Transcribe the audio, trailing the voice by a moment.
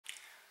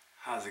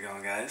How's it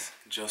going, guys?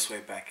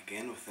 Josue back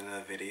again with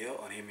another video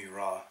on Hear Me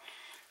Raw.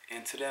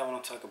 And today I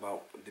want to talk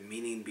about the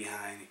meaning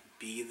behind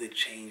be the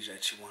change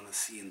that you want to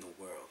see in the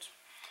world.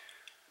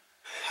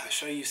 I'm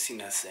sure you've seen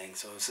that saying.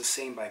 So it's a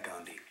saying by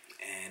Gandhi,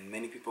 and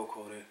many people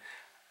quote it.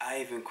 I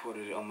even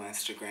quoted it on my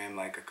Instagram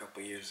like a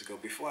couple years ago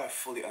before I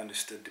fully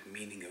understood the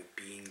meaning of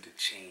being the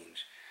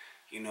change.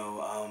 You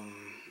know,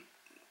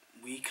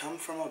 we come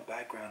from a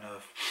background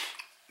of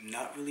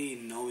not really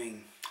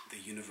knowing the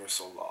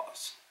universal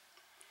laws.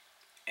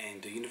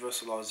 And the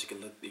universal laws, you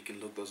can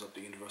look those up.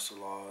 The universal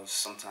laws,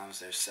 sometimes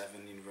there's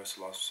 7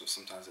 universal laws, so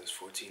sometimes there's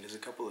 14. There's a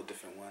couple of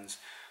different ones,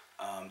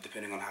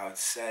 depending on how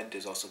it's said.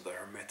 There's also the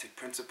Hermetic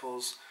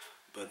principles,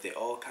 but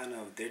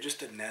they're just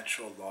the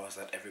natural laws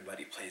that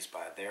everybody plays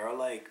by. There are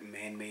like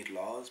man-made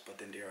laws, but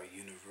then there are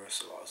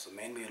universal laws. The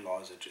man-made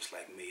laws are just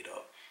like made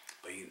up,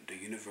 but the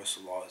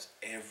universal laws,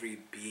 every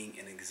being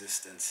in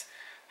existence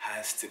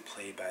has to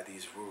play by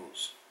these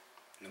rules,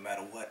 no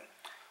matter what,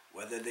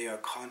 whether they are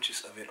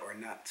conscious of it or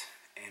not.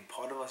 And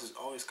part of us is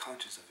always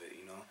conscious of it,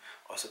 you know.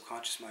 Our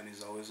subconscious mind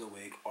is always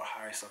awake. Our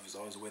higher self is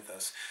always with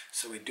us.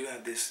 So we do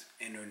have this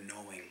inner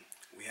knowing.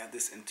 We have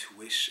this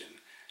intuition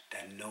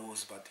that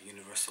knows about the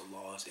universal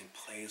laws and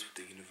plays with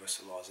the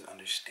universal laws and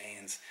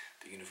understands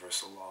the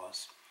universal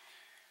laws.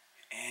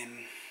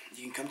 And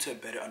you can come to a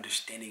better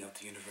understanding of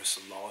the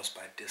universal laws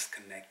by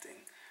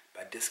disconnecting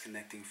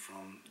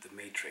from the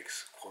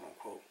matrix, quote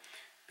unquote.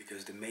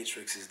 Because the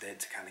matrix is there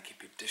to kind of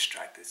keep you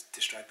distracted. It's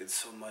distracted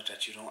so much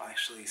that you don't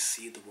actually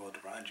see the world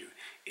around you.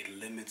 It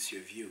limits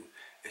your view,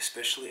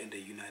 especially in the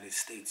United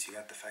States. You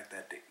got the fact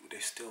that they're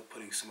still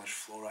putting so much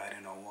fluoride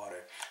in our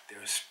water.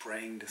 They're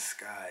spraying the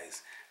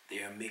skies. They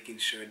are making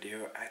sure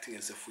they're acting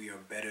as if we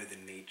are better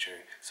than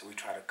nature. So we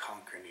try to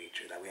conquer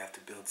nature, that we have to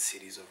build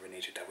cities over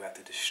nature, that we have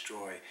to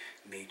destroy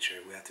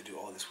nature. We have to do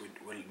all this.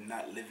 We're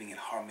not living in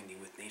harmony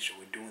with nature.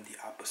 We're doing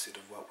the opposite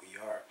of what we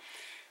are.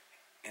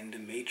 In the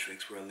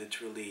matrix, we're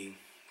literally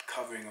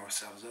covering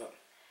ourselves up.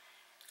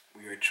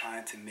 We are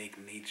trying to make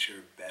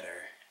nature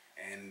better,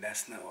 and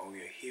that's not what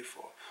we are here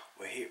for.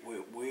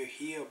 We're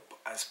here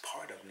as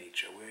part of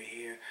nature. We're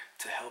here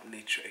to help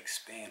nature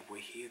expand. We're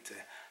here to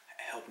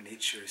help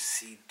nature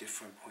see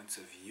different points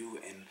of view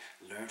and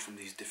learn from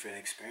these different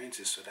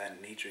experiences so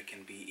that nature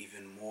can be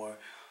even more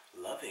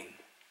loving,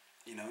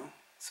 you know?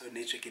 So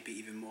nature can be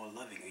even more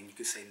loving. And you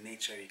could say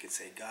nature, you could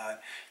say God,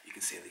 you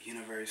could say the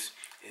universe.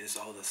 It is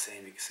all the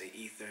same. You could say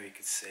ether, you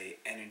could say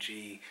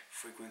energy,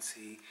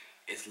 frequency.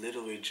 It's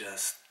literally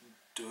just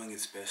doing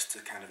its best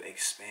to kind of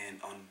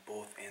expand on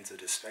both ends of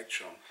the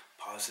spectrum,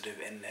 positive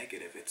and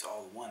negative. It's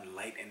all one,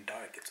 light and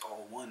dark. It's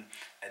all one.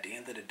 At the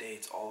end of the day,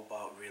 it's all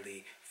about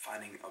really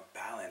finding a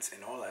balance.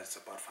 In all life, it's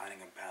about finding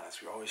a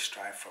balance. We always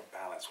strive for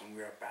balance. When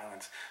we are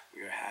balanced,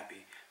 we are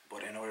happy.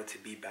 But in order to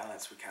be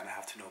balanced, we kind of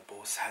have to know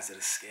both sides of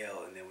the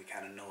scale, and then we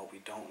kind of know what we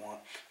don't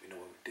want, we know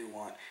what we do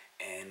want,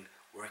 and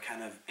we're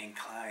kind of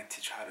inclined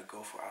to try to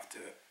go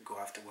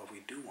after what we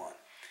do want.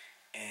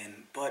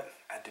 But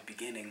at the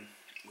beginning,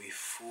 we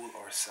fool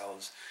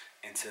ourselves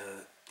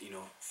into,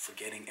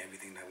 forgetting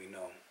everything that we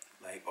know.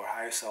 Like, our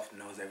higher self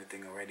knows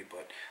everything already,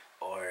 but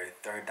our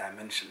third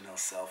dimensional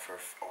self, or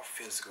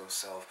physical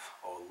self,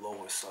 or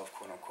lower self,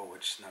 quote unquote,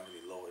 which is not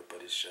really lower,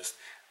 but it's just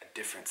a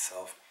different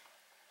self,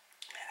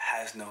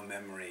 has no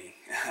memory.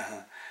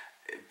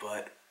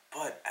 but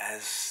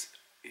as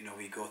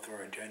we go through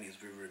our journeys,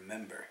 we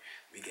remember,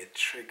 we get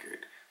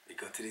triggered. We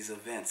go to these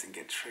events and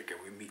get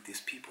triggered. We meet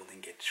these people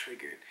and get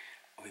triggered.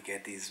 We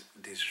get these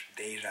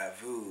deja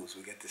vus.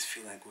 We get this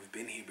feeling like we've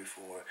been here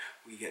before.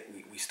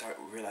 We start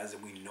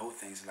realizing we know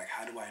things. Like,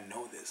 how do I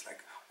know this?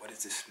 Like, what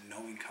is this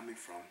knowing coming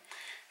from?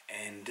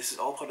 And this is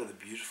all part of the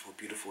beautiful,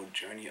 beautiful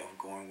journey of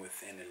going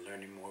within and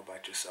learning more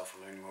about yourself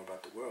and learning more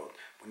about the world.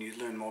 When you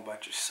learn more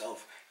about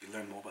yourself, you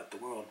learn more about the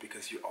world,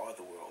 because you are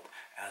the world.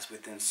 As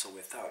within, so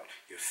without.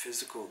 Your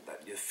physical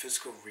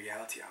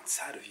reality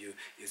outside of you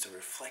is a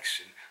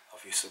reflection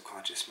of your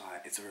subconscious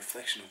mind. It's a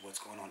reflection of what's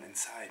going on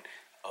inside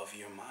of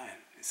your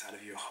mind, inside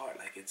of your heart.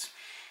 Like, it's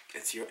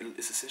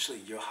essentially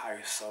your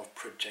higher self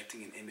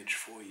projecting an image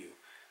for you.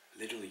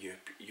 Literally,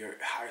 your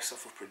higher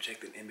self will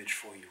project an image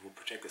for you, will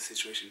project a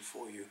situation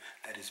for you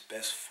that is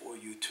best for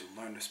you to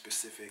learn a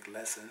specific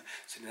lesson.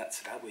 So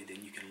that way,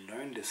 then you can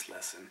learn this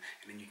lesson,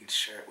 and then you can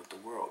share it with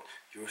the world.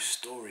 Your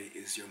story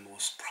is your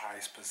most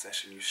prized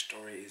possession. Your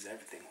story is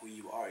everything. Who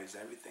you are is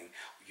everything.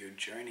 Your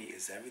journey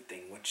is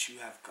everything. What you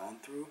have gone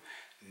through,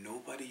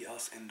 nobody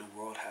else in the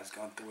world has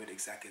gone through it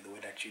exactly the way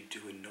that you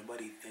do, and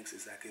nobody thinks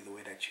exactly the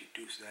way that you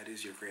do. So that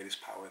is your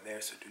greatest power there.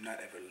 So do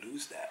not ever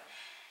lose that.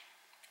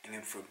 And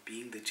then for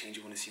being the change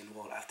you want to see in the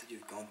world, after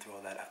you've gone through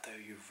all that, after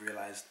you've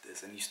realized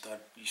this, and you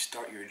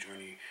start your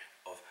journey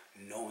of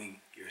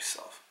knowing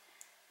yourself,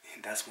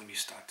 and that's when you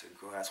start to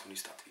grow. That's when you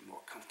start to be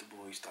more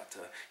comfortable. You start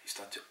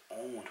to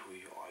own who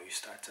you are. You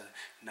start to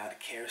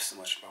not care so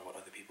much about what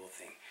other people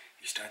think.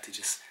 You start to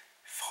just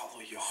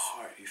follow your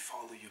heart. You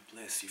follow your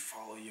bliss. You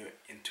follow your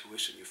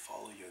intuition. You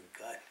follow your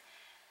gut,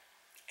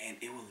 and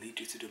it will lead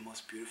you to the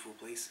most beautiful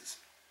places.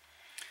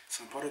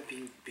 So part of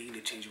being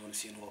the change you want to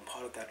see in the world,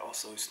 part of that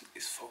also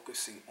is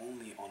focusing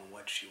only on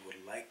what you would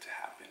like to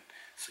happen.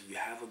 So you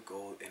have a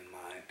goal in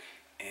mind,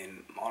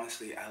 and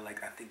honestly, I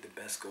think the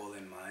best goal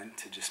in mind,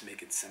 to just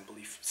make it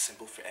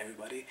simple for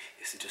everybody,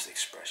 is to just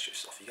express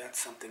yourself. You got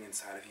something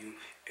inside of you,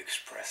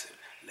 express it,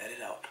 let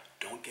it out.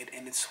 Don't get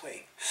in its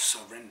way.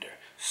 Surrender.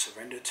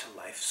 Surrender to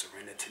life,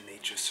 surrender to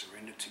nature,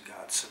 surrender to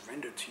God,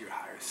 surrender to your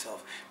higher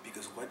self,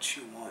 because what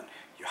you want,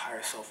 your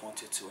higher self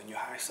wants it too, and your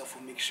higher self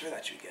will make sure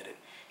that you get it.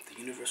 The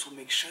universe will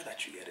make sure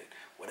that you get it.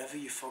 Whatever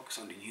you focus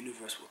on, the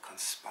universe will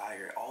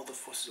conspire. All the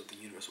forces of the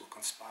universe will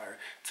conspire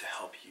to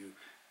help you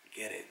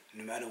get it,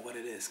 no matter what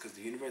it is, because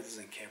the universe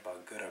doesn't care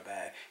about good or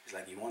bad. It's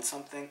like, you want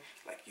something,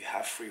 like, you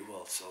have free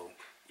will. So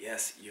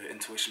yes, your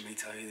intuition may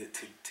tell you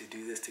to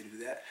do this, to do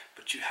that,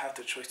 but you have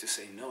the choice to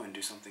say no and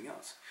do something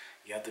else.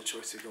 You have the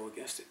choice to go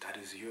against it. That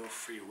is your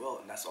free will,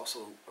 and that's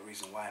also a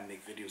reason why I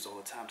make videos all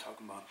the time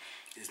talking about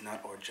it's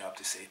not our job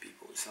to save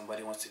people. If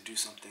somebody wants to do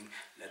something,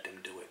 let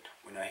them do it.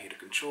 We're not here to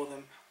control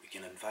them. We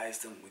can advise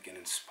them, we can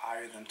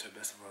inspire them to the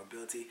best of our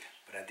ability,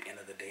 but at the end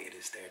of the day, it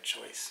is their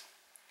choice.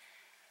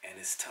 And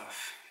it's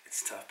tough.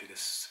 It's tough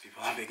because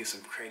people are making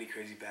some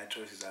crazy bad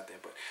choices out there,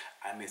 but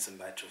I made some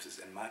bad choices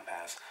in my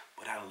past,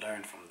 but I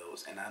learned from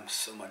those, and I'm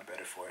so much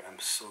better for it. I'm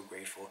so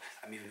grateful.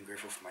 I'm even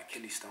grateful for my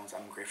kidney stones.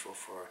 I'm grateful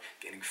for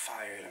getting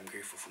fired. I'm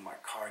grateful for my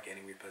car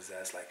getting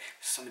repossessed. Like,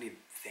 so many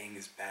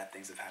things, bad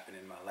things have happened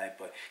in my life,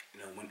 but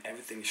when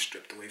everything is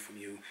stripped away from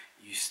you,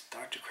 you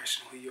start to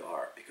question who you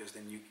are, because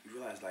then you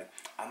realize, like,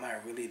 am I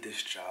really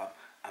this job?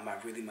 Am I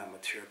really my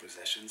material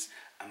possessions?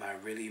 Am I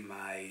really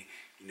my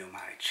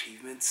my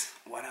achievements?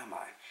 What am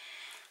I?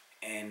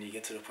 And you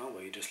get to the point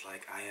where you're just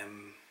like, I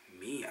am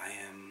me, I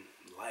am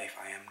life,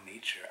 I am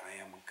nature, I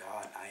am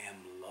God, I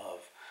am love,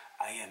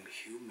 I am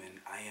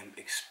human, I am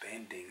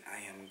expanding,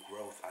 I am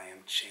growth, I am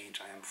change,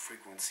 I am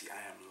frequency,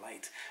 I am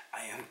light,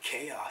 I am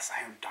chaos,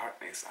 I am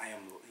darkness, I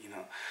am,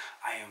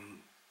 I am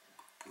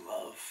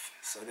love.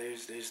 So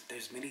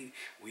there's many,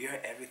 we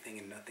are everything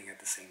and nothing at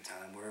the same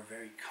time. We're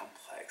very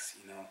complex,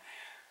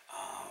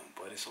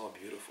 but it's all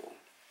beautiful.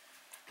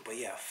 But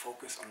yeah,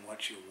 focus on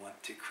what you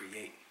want to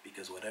create,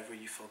 because whatever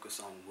you focus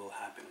on will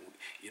happen.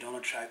 You don't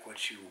attract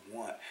what you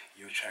want,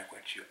 you attract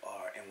what you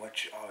are. And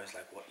what you are is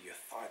like what your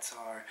thoughts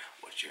are,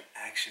 what your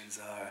actions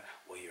are,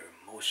 what your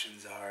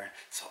emotions are.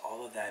 So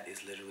all of that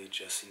is literally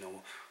just,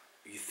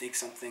 you think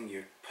something,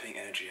 you're putting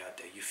energy out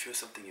there. You feel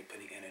something, you're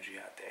putting energy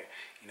out there.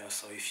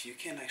 So if you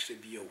can actually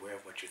be aware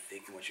of what you're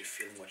thinking, what you're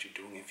feeling, what you're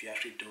doing, if you're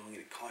actually doing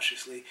it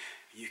consciously,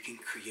 you can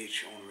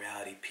create your own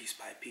reality piece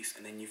by piece.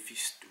 And then if you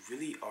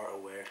really are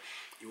aware,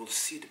 you will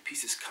see the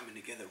pieces coming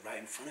together right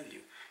in front of you.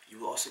 You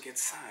will also get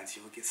signs.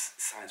 You will get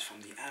signs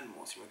from the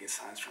animals. You will get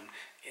signs from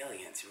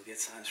aliens. You will get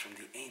signs from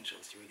the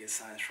angels. You will get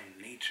signs from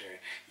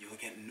nature. You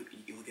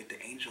will get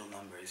the angel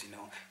numbers.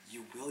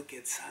 You will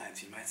get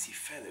signs. You might see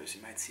feathers.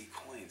 You might see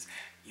coins.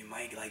 You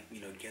might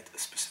get a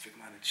specific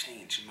amount of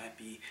change. You might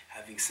be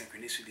having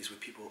synchronicities with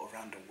people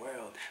around the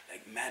world.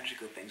 Like,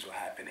 magical things will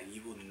happen, and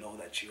you will know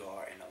that you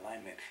are in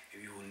alignment,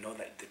 and you will know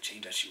that the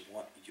change that you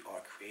want, you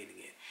are creating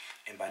it.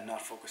 And by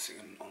not focusing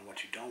on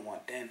what you don't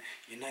want, then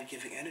you're not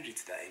giving energy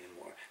to that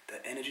anymore.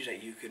 The energy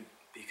that you could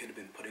have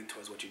been putting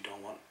towards what you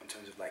don't want, in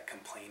terms of like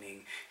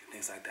complaining and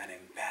things like that,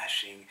 and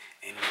bashing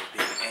and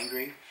being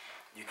angry,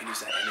 you can use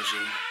that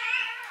energy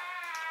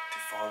to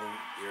follow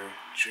your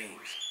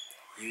dreams.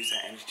 Use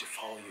that energy to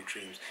follow your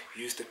dreams.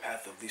 Use the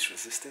path of least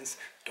resistance.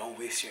 Don't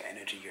waste your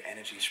energy. Your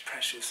energy is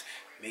precious.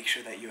 Make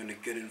sure that you're in a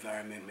good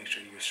environment. Make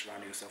sure you're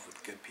surrounding yourself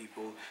with good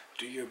people.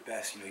 Do your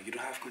best. You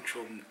don't have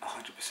control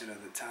 100%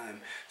 of the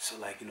time. So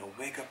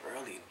wake up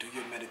early. Do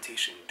your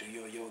meditation. Do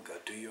your yoga.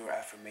 Do your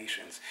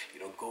affirmations.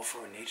 Go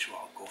for a nature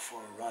walk. Go for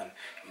a run.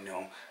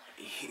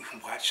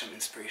 Watch some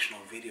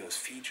inspirational videos.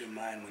 Feed your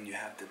mind when you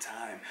have the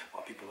time,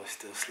 while people are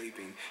still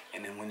sleeping.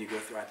 And then when you go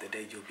throughout the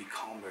day, you'll be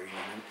calmer.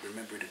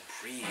 Remember to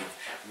breathe.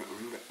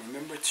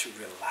 Remember to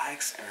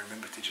relax, and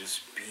remember to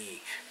just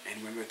be. And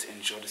remember to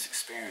enjoy this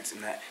experience.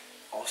 And that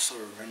also,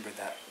 remember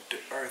that the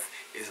earth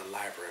is a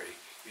library.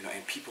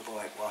 And people are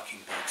like walking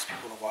books.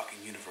 People are walking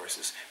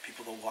universes.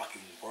 People are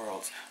walking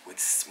worlds with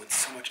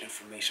so much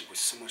information, with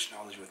so much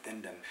knowledge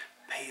within them.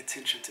 Pay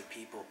attention to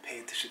people. Pay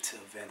attention to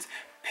events.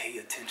 Pay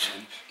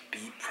attention.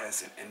 Be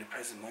present. In the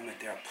present moment,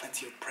 there are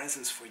plenty of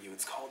presents for you.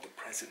 It's called the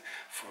present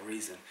for a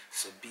reason.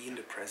 So be in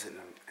the present,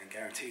 and I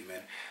guarantee you,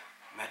 man,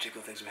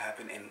 magical things will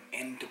happen. And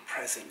in the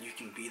present, you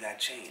can be that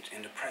change.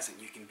 In the present,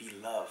 you can be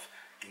love.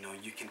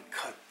 You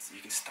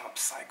can stop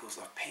cycles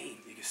of pain.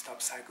 You can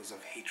stop cycles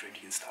of hatred.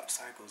 You can stop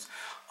cycles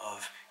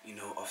of,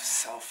 of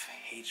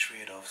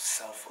self-hatred, of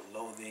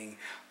self-loathing,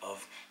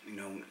 of,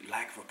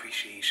 lack of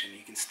appreciation.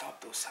 You can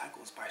stop those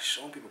cycles by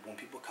showing people. When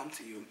people come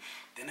to you,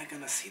 they're not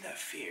going to see that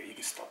fear. You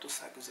can stop those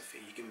cycles of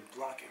fear. You can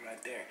block it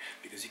right there,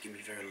 because you can be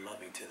very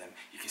loving to them.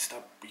 You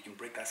can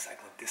break that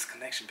cycle of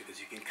disconnection, because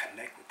you can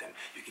connect with them.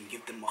 You can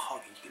give them a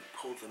hug, and you can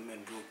pull them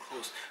in real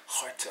close,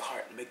 heart to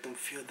heart, make them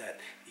feel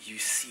that you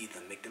see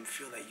them, make them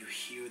feel that you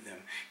hear them.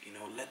 You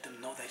know, let them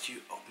know that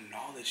you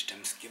acknowledge them.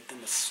 Give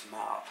them a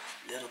smile.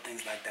 Little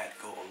things like that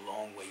go a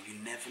long way. You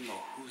never know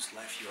whose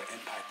life you are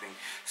impacting.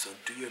 So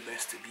do your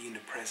best to be in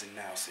the present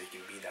now so you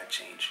can be that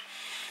change.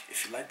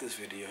 If you like this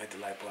video, hit the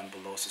like button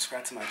below.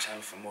 Subscribe to my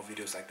channel for more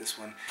videos like this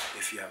one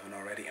if you haven't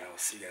already. And I will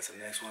see you guys in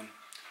the next one.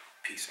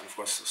 Peace. And of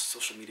course,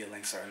 social media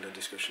links are in the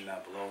description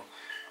down below.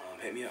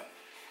 Hit me up.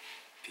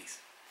 Peace.